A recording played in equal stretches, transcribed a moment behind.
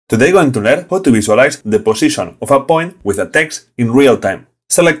Today we're going to learn how to visualize the position of a point with a text in real time,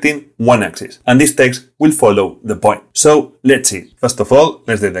 selecting one axis, and this text will follow the point. So let's see. First of all,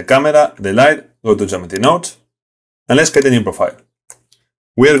 let's take the camera, the light, go to Geometry Nodes, and let's create a new profile.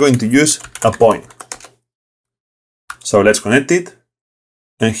 We are going to use a point. So let's connect it,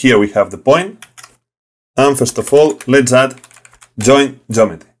 and here we have the point. And first of all, let's add join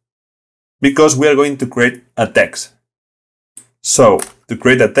geometry, because we are going to create a text. So to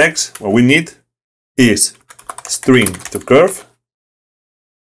create a text, what we need is string to curve.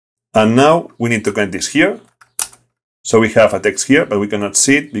 And now we need to connect this here. So we have a text here, but we cannot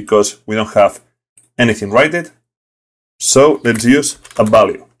see it because we don't have anything written. So let's use a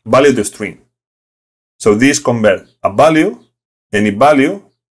value to string. So this converts a value, any value,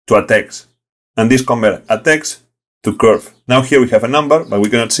 to a text. And this converts a text to curve. Now here we have a number, but we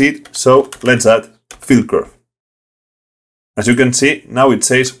cannot see it. So let's add fill curve. As you can see, now it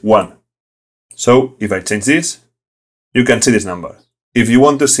says 1. So if I change this, you can see this number. If you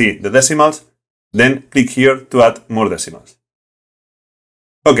want to see the decimals, then click here to add more decimals.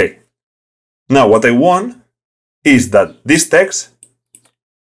 Okay. Now what I want is that this text,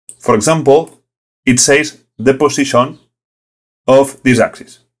 for example, it says the position of this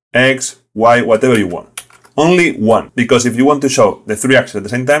axis. X, Y, whatever you want. Only one, because if you want to show the three axes at the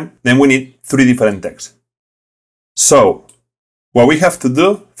same time, then we need three different texts. So what we have to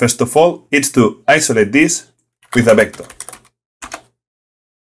do, first of all, is to isolate this with a vector.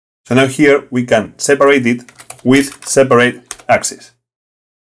 So now here we can separate it with separate axes.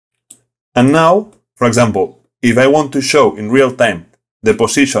 And now, for example, if I want to show in real time the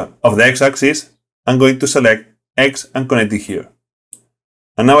position of the x-axis, I'm going to select X and connect it here.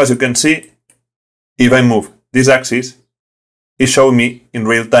 And now as you can see, if I move this axis, it shows me in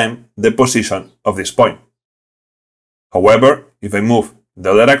real time the position of this point. However, if I move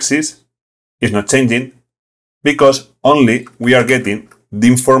the other axis, it's not changing because only we are getting the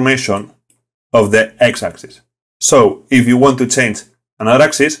information of the x-axis. So if you want to change another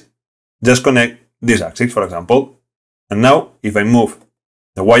axis, just connect this axis, for example. And now if I move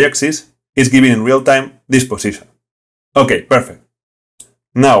the y-axis, it's giving in real time this position. Okay, perfect.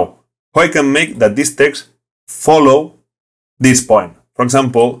 Now, how I can make that this text follow this point? For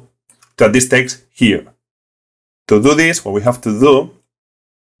example, to add this text here. To do this, what we have to do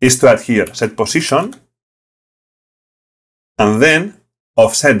is to add here set position and then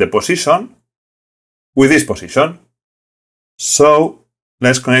offset the position with this position. So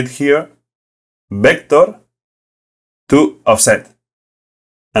let's connect here vector to offset.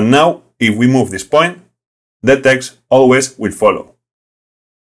 And now if we move this point, the text always will follow.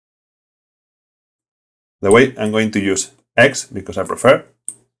 The way I'm going to use X because I prefer.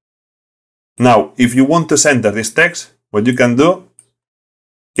 Now, if you want to center this text, what you can do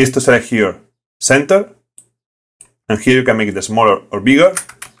is to select here center, and here you can make it smaller or bigger.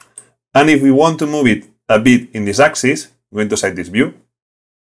 And if we want to move it a bit in this axis, I'm going to select this view.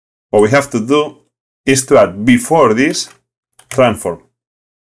 What we have to do is to add before this transform.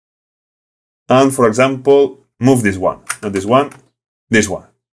 And for example, move this one, not this one, this one.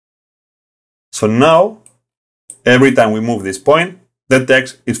 So now, every time we move this point, the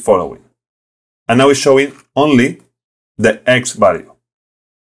text is following. And now it's showing only the X value.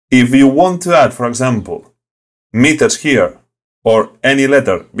 If you want to add, for example, meters here or any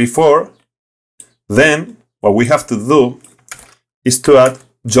letter before, then what we have to do is to add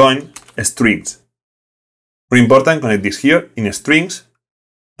join strings. Very important, connect this here in strings.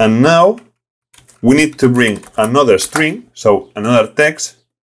 And now we need to bring another string, so another text.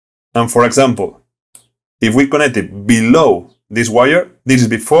 And for example, if we connect it below this wire, this is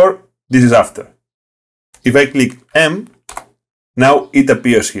before, this is after. If I click M, now it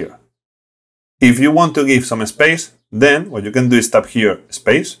appears here. If you want to give some space, then what you can do is tap here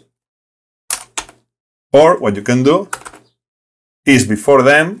space. Or what you can do is before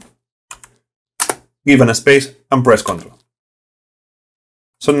them, give a space and press Ctrl.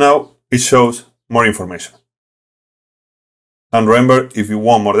 So now it shows more information. And remember, if you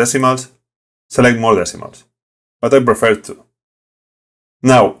want more decimals, select more decimals. But I prefer 2.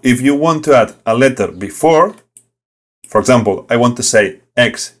 Now, if you want to add a letter before, for example, I want to say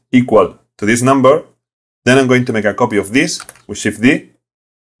X equal to this number, then I'm going to make a copy of this with Shift D.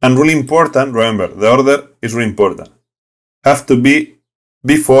 And really important, remember, the order is really important. Have to be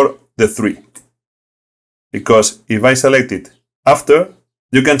before the 3. Because if I select it after,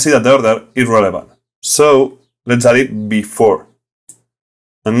 you can see that the order is relevant. So let's add it before.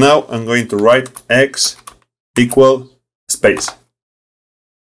 And now I'm going to write X equal space.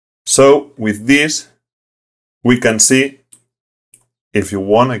 So with this, we can see If you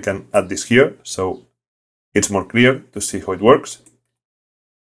want, I can add this here, so it's more clear to see how it works.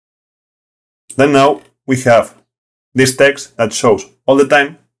 Then now we have this text that shows all the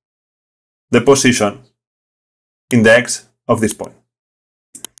time the position in the X of this point.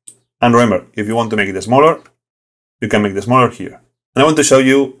 And remember, if you want to make it smaller, you can make it smaller here. And I want to show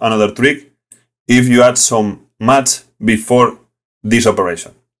you another trick if you add some math before this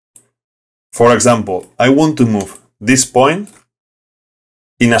operation. For example, I want to move this point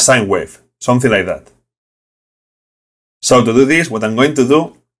in a sine wave, something like that. So to do this, what I'm going to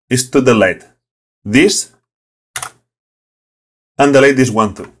do is to delete this and delete this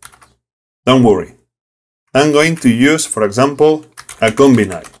one too. Don't worry. I'm going to use, for example, a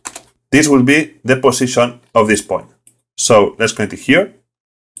combine. This will be the position of this point. So let's connect it here.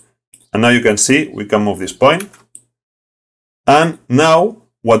 And now you can see we can move this point. And now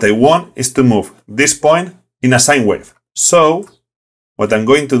what I want is to move this point in a sine wave. So what I'm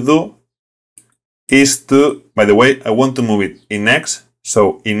going to do is to, by the way, I want to move it in X.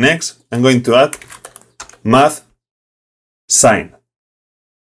 So in X, I'm going to add math sine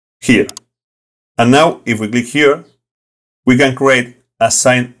here. And now if we click here, we can create a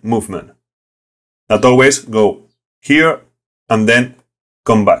sine movement that always go here and then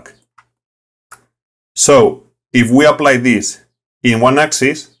come back. So if we apply this in one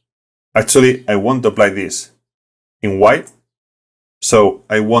axis, actually I want to apply this in Y. So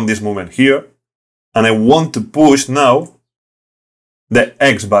I want this movement here and I want to push now the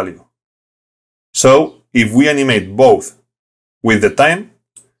X value. So if we animate both with the time,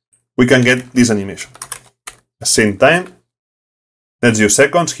 we can get this animation. At the same time, let's use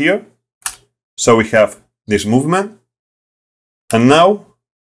seconds here. So we have this movement. And now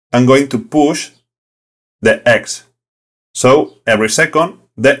I'm going to push the X. So every second,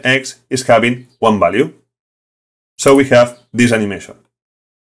 the X is having one value. So we have this animation,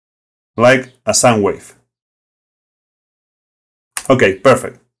 like a sine wave. Okay,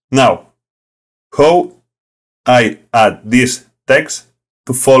 perfect. Now, how I add this text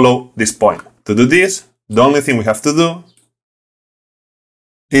to follow this point? To do this, the only thing we have to do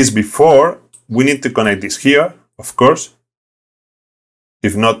is before we need to connect this here, of course.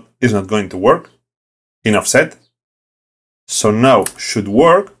 If not, it's not going to work in offset. So now should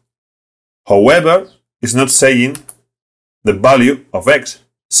work. However, it's not saying the value of X.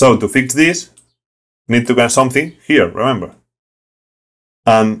 So to fix this, we need to connect something here, remember.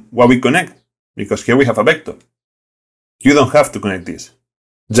 And what we connect, because here we have a vector. You don't have to connect this.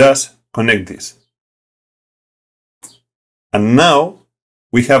 Just connect this. And now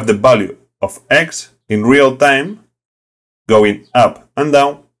we have the value of X in real time going up and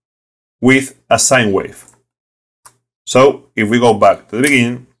down with a sine wave. So if we go back to the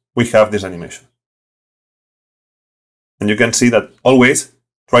beginning, we have this animation. And you can see that always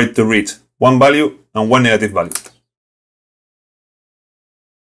try to reach one value and one negative value.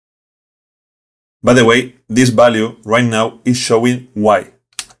 By the way, this value right now is showing Y.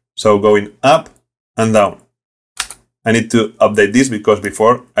 So going up and down. I need to update this because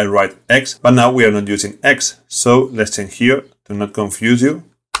before I write X, but now we are not using X. So let's change here to not confuse you.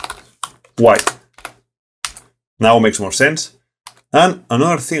 Y. Now makes more sense. And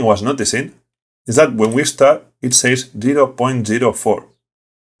another thing I was noticing is that when we start, it says 0.04.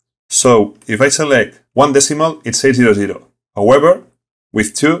 So if I select one decimal, it says 00. However,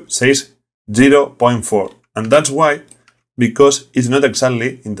 with 2, it says 0.4. And that's why, because it's not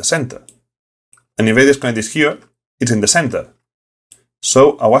exactly in the center. And if I disconnect this here, it's in the center.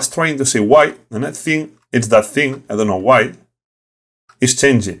 So I was trying to see why, and I think it's that thing, I don't know why, is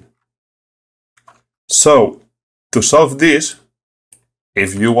changing. So to solve this,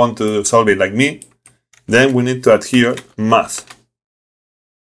 if you want to solve it like me, then we need to add here math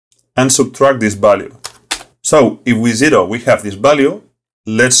and subtract this value. So if with 0 we have this value,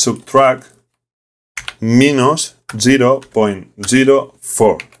 let's subtract minus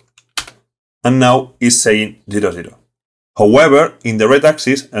 0.04. And now it's saying 00. However, in the red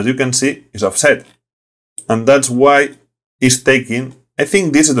axis, as you can see, is offset. And that's why it's taking, I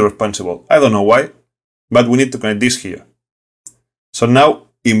think this is the responsible. I don't know why, but we need to connect this here. So now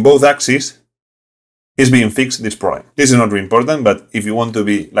in both axes is being fixed this problem. This is not really important, but if you want to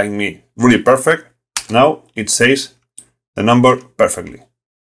be like me, really perfect, now it says the number perfectly.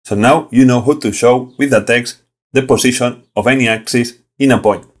 So now you know how to show with the text the position of any axis in a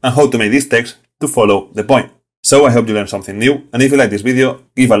point and how to make this text to follow the point. So I hope you learned something new, and if you like this video,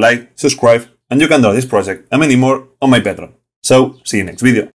 give a like, subscribe, and you can draw this project and many more on my Patreon. So see you next video.